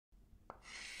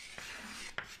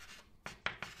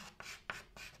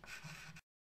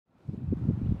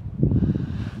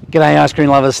G'day ice cream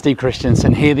lovers, Steve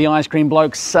Christensen here, the ice cream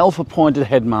bloke, self-appointed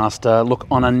headmaster. Look,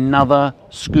 on another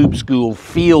Scoop School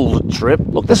field trip.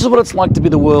 Look, this is what it's like to be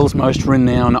the world's most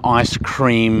renowned ice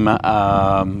cream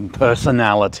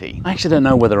personality. I actually don't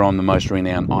know whether I'm the most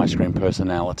renowned ice cream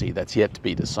personality. That's yet to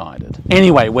be decided.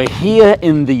 Anyway, we're here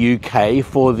in the UK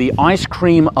for the Ice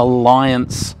Cream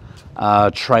Alliance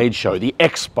trade show, the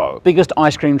Expo. Biggest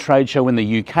ice cream trade show in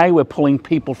the UK. We're pulling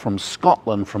people from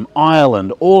Scotland, from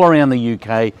Ireland, all around the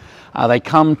UK. They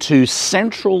come to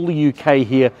central UK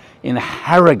here in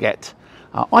Harrogate.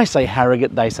 I say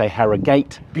Harrogate, they say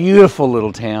Harrogate. Beautiful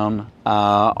little town.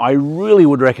 I really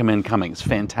would recommend coming. It's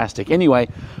fantastic. Anyway,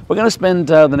 we're going to spend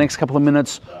the next couple of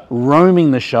minutes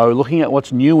roaming the show, looking at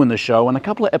what's new in the show, and a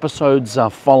couple of episodes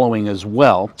following as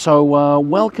well. So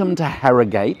welcome to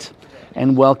Harrogate.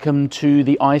 And welcome to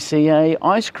the ICA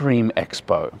Ice Cream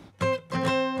Expo.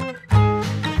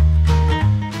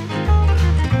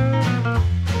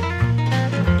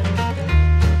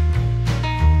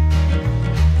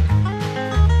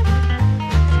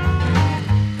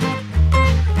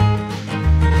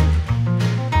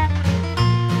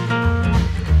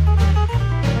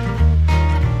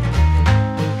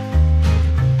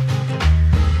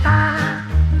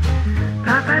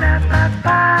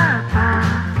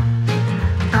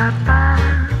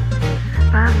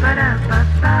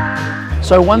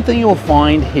 So one thing you'll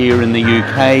find here in the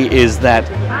UK is that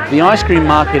the ice cream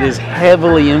market is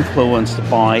heavily influenced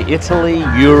by Italy,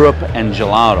 Europe and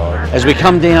gelato. As we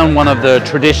come down one of the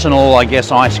traditional, I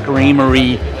guess, ice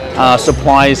creamery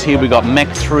suppliers here, we've got Mech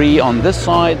 3 on this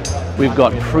side, we've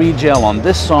got Pre-Gel on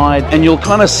this side, and you'll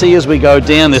kind of see as we go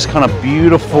down this kind of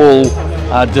beautiful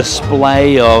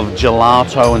display of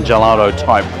gelato and gelato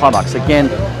type products. Again,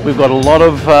 we've got a lot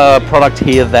of product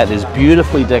here that is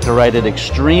beautifully decorated,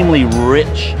 extremely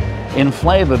rich in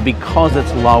flavor because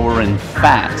it's lower in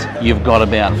fat. You've got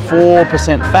about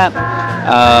 4%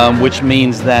 fat, which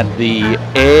means that the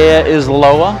air is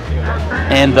lower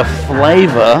and the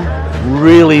flavor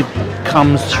really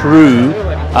comes through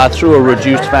through a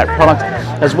reduced fat product.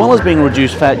 As well as being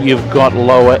reduced fat, you've got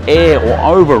lower air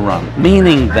or overrun,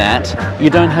 meaning that you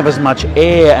don't have as much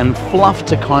air and fluff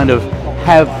to kind of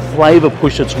have flavor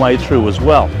push its way through as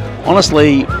well.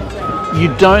 Honestly,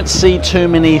 you don't see too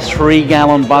many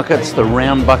 3-gallon buckets, the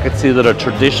round buckets here that are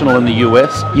traditional in the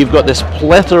US. You've got this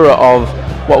plethora of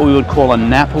what we would call a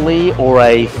Napoli or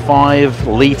a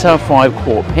 5-liter,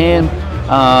 5-quart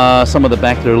pan. Some of the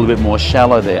back, they're a little bit more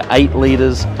shallow, they're 8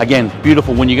 liters. Again,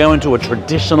 beautiful. When you go into a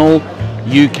traditional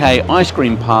UK ice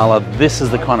cream parlor, this is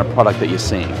the kind of product that you're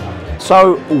seeing.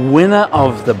 So, winner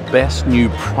of the best new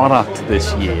product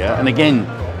this year, and again,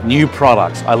 new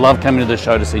products. I love coming to the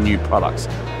show to see new products.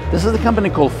 This is a company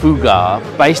called Fuga,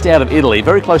 based out of Italy,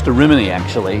 very close to Rimini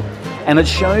actually, and it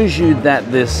shows you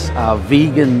that this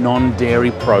vegan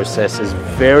non-dairy process is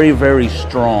very, very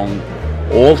strong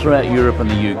all throughout Europe and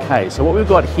the UK. So what we've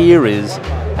got here is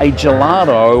a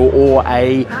gelato or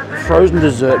a frozen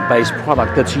dessert based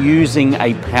product that's using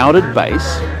a powdered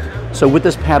base. So with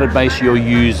this powdered base you're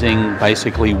using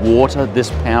basically water, this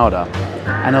powder,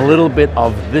 and a little bit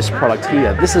of this product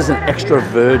here. This is an extra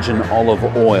virgin olive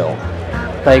oil.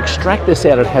 They extract this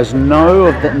out. It has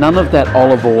none of that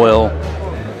olive oil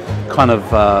kind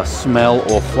of smell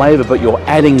or flavor, but you're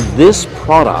adding this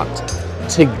product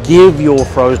to give your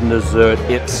frozen dessert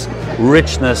its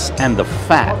richness and the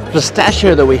fat. The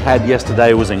pistachio that we had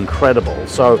yesterday was incredible.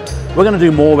 So we're going to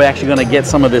do more. We're actually going to get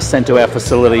some of this sent to our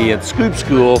facility at Scoop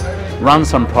School, run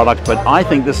some product, but I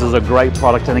think this is a great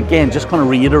product, and again, just kind of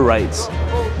reiterates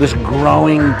this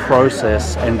growing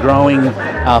process and growing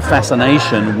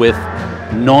fascination with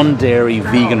non-dairy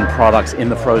vegan products in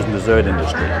the frozen dessert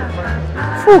industry.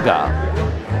 Fuga.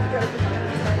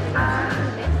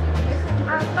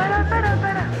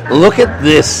 Look at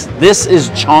this. This is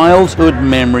childhood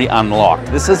memory unlocked.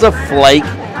 This is a Flake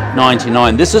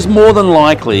 99. This is more than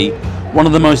likely one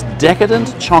of the most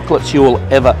decadent chocolates you will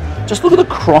ever. Just look at the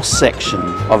cross section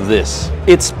of this.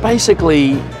 It's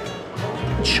basically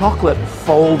chocolate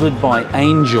folded by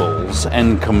angels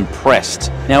and compressed.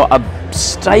 Now, a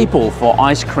staple for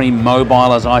ice cream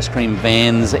mobilers, ice cream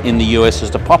vans in the US is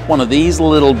to pop one of these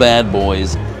little bad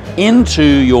boys into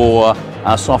your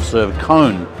soft serve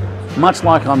cone. Much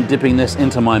like I'm dipping this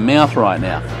into my mouth right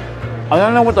now. I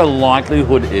don't know what the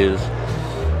likelihood is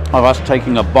of us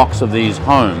taking a box of these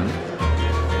home.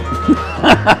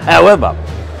 However,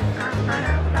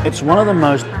 it's one of the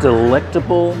most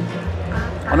delectable,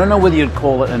 I don't know whether you'd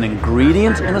call it an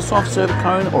ingredient in a soft serve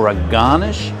cone or a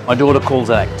garnish. My daughter calls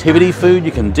it activity food.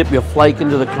 You can dip your flake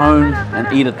into the cone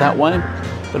and eat it that way.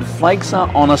 But flakes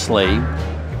are honestly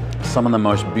some of the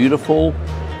most beautiful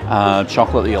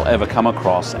chocolate that you'll ever come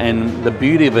across. And the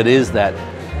beauty of it is that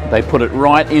they put it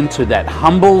right into that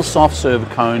humble soft serve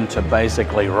cone to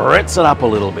basically ritz it up a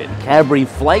little bit. Cadbury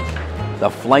Flake, the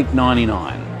Flake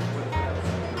 99.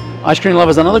 Ice cream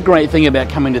lovers, another great thing about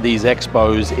coming to these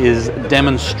expos is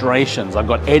demonstrations. I've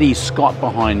got Eddie Scott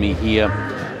behind me here,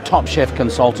 top chef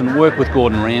consultant, worked with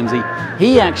Gordon Ramsay.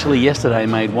 He actually yesterday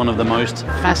made one of the most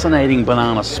fascinating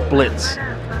banana splits,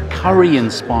 curry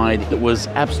inspired. It was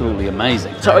absolutely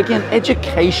amazing. So again,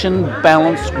 education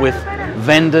balanced with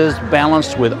vendors,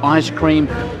 balanced with ice cream.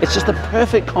 It's just the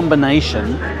perfect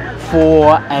combination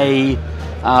for a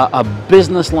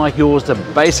business like yours to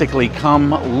basically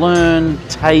come, learn,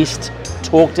 taste,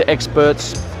 talk to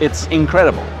experts. It's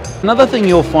incredible. Another thing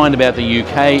you'll find about the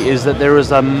UK is that there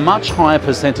is a much higher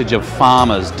percentage of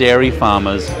farmers, dairy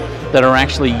farmers, that are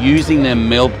actually using their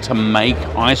milk to make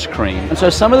ice cream. And so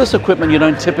some of this equipment you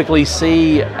don't typically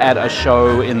see at a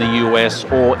show in the US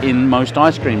or in most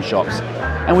ice cream shops.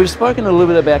 And we've spoken a little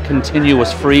bit about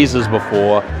continuous freezers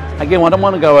before. Again, I don't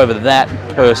want to go over that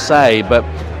per se, but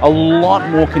a lot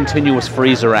more continuous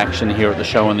freezer action here at the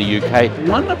show in the UK.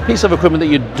 One piece of equipment that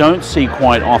you don't see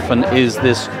quite often is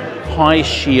this high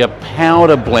shear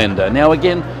powder blender. Now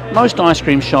again, most ice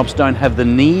cream shops don't have the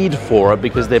need for it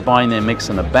because they're buying their mix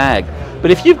in a bag.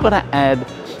 But if you've got to add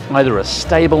either a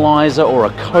stabilizer or a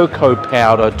cocoa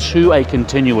powder to a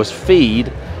continuous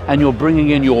feed, and you're bringing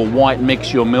in your white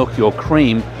mix, your milk, your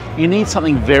cream, you need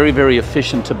something very, very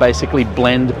efficient to basically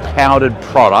blend powdered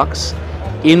products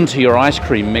into your ice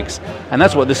cream mix, and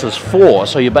that's what this is for.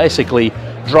 So you're basically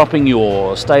dropping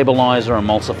your stabilizer,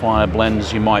 emulsifier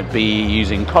blends. You might be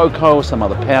using cocoa or some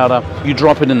other powder. You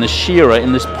drop it in the shearer.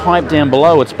 In this pipe down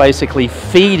below, it's basically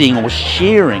feeding or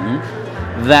shearing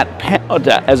that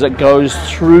powder as it goes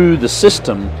through the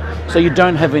system, so you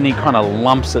don't have any kind of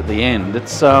lumps at the end.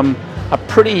 It's a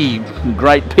pretty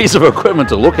great piece of equipment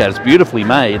to look at. It's beautifully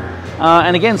made,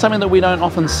 and again, something that we don't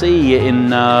often see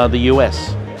in the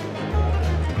US.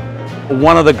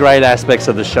 One of the great aspects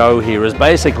of the show here is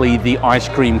basically the ice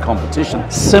cream competition.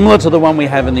 Similar to the one we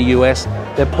have in the US,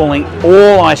 they're pulling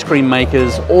all ice cream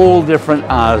makers, all different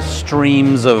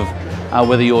streams of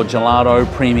whether you're gelato,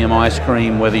 premium ice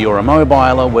cream, whether you're a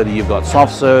mobiler, whether you've got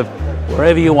soft serve,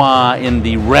 wherever you are in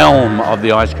the realm of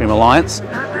the Ice Cream Alliance,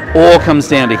 all comes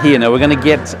down to here. Now we're going to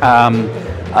get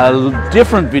a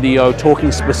different video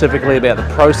talking specifically about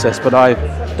the process, but I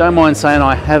don't mind saying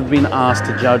I have been asked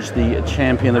to judge the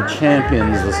Champion of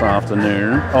Champions this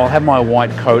afternoon. I'll have my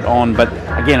white coat on, but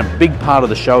again, a big part of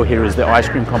the show here is the ice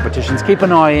cream competitions. Keep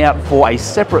an eye out for a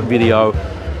separate video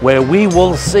where we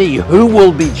will see who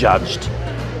will be judged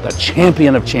the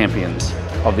Champion of Champions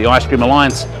of the Ice Cream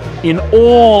Alliance in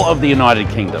all of the United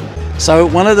Kingdom. So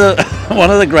one of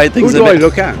the great things Who do I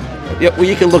look at? Yeah, well,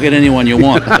 you can look at anyone you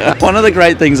want. One of the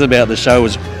great things about the show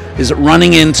is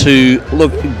running into,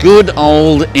 look, good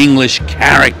old English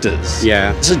characters.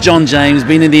 Yeah. This is John James,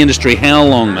 been in the industry how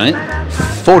long, mate?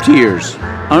 40 years.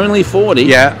 Only 40?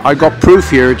 Yeah, I got proof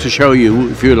here to show you,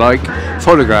 if you like,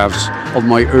 photographs of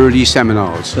my early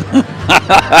seminars.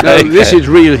 Now, Okay. This is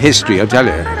real history, I tell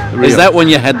you. Real. Is that when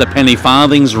you had the penny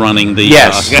farthings running the...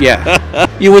 Yes, yeah.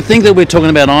 You would think that we're talking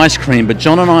about ice cream, but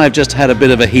John and I have just had a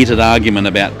bit of a heated argument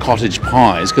about cottage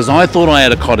pies, because I thought I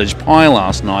had a cottage pie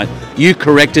last night. You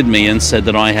corrected me and said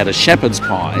that I had a shepherd's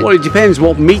pie. Well, it depends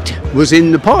what meat was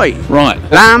in the pie. Right.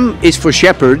 Lamb is for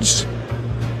shepherds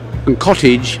and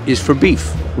cottage is for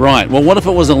beef. Right. Well, what if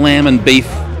it was a lamb and beef?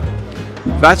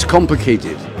 That's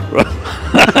complicated.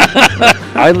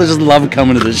 I just love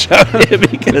coming to the show here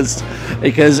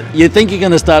because you think you're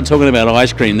going to start talking about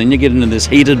ice cream, then you get into this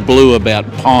heated blue about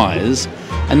pies,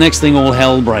 and next thing all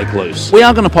hell break loose. We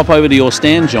are going to pop over to your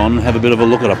stand, John, and have a bit of a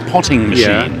look at a potting machine.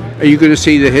 Yeah. Are you going to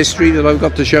see the history that I've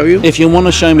got to show you? If you want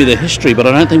to show me the history, but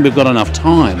I don't think we've got enough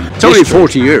time. It's only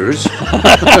 40 years.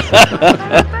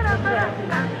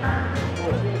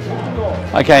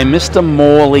 Okay, Mr.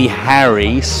 Morley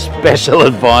Harry, Special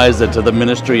Advisor to the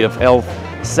Ministry of Health,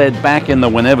 said back in the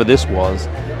whenever this was,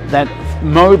 that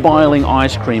mobiling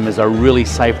ice cream is a really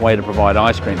safe way to provide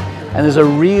ice cream. And there's a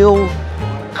real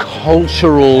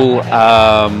cultural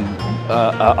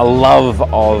a love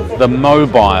of the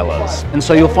mobilers. And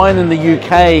so you'll find in the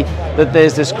UK that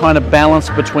there's this kind of balance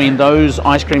between those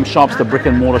ice cream shops, the brick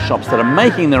and mortar shops that are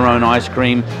making their own ice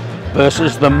cream,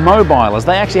 versus the mobilers.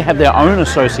 They actually have their own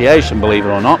association, believe it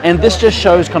or not. And this just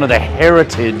shows kind of the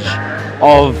heritage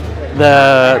of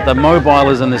the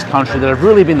mobilers in this country that have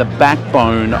really been the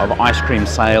backbone of ice cream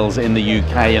sales in the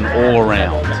UK and all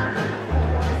around.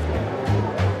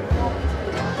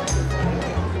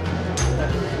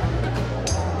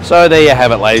 So there you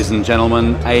have it, ladies and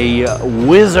gentlemen, a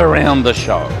whiz around the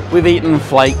show. We've eaten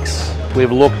flakes,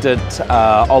 we've looked at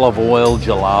olive oil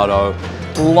gelato,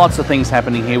 lots of things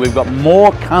happening here. We've got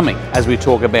more coming as we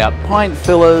talk about pint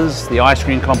fillers, the ice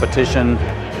cream competition,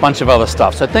 a bunch of other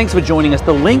stuff. So thanks for joining us.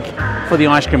 The link for the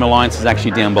Ice Cream Alliance is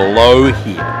actually down below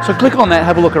here. So click on that,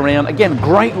 have a look around. Again,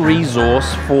 great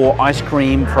resource for ice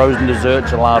cream, frozen dessert,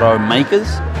 gelato makers,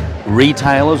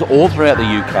 retailers all throughout the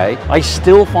UK. I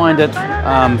still find it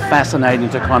fascinating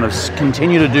to kind of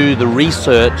continue to do the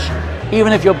research,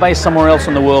 even if you're based somewhere else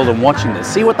in the world and watching this.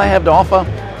 See what they have to offer.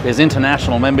 There's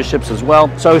international memberships as well.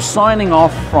 So signing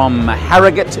off from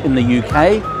Harrogate in the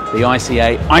UK, the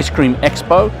ICA Ice Cream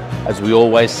Expo. As we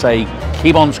always say,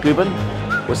 keep on scooping.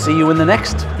 We'll see you in the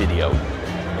next video.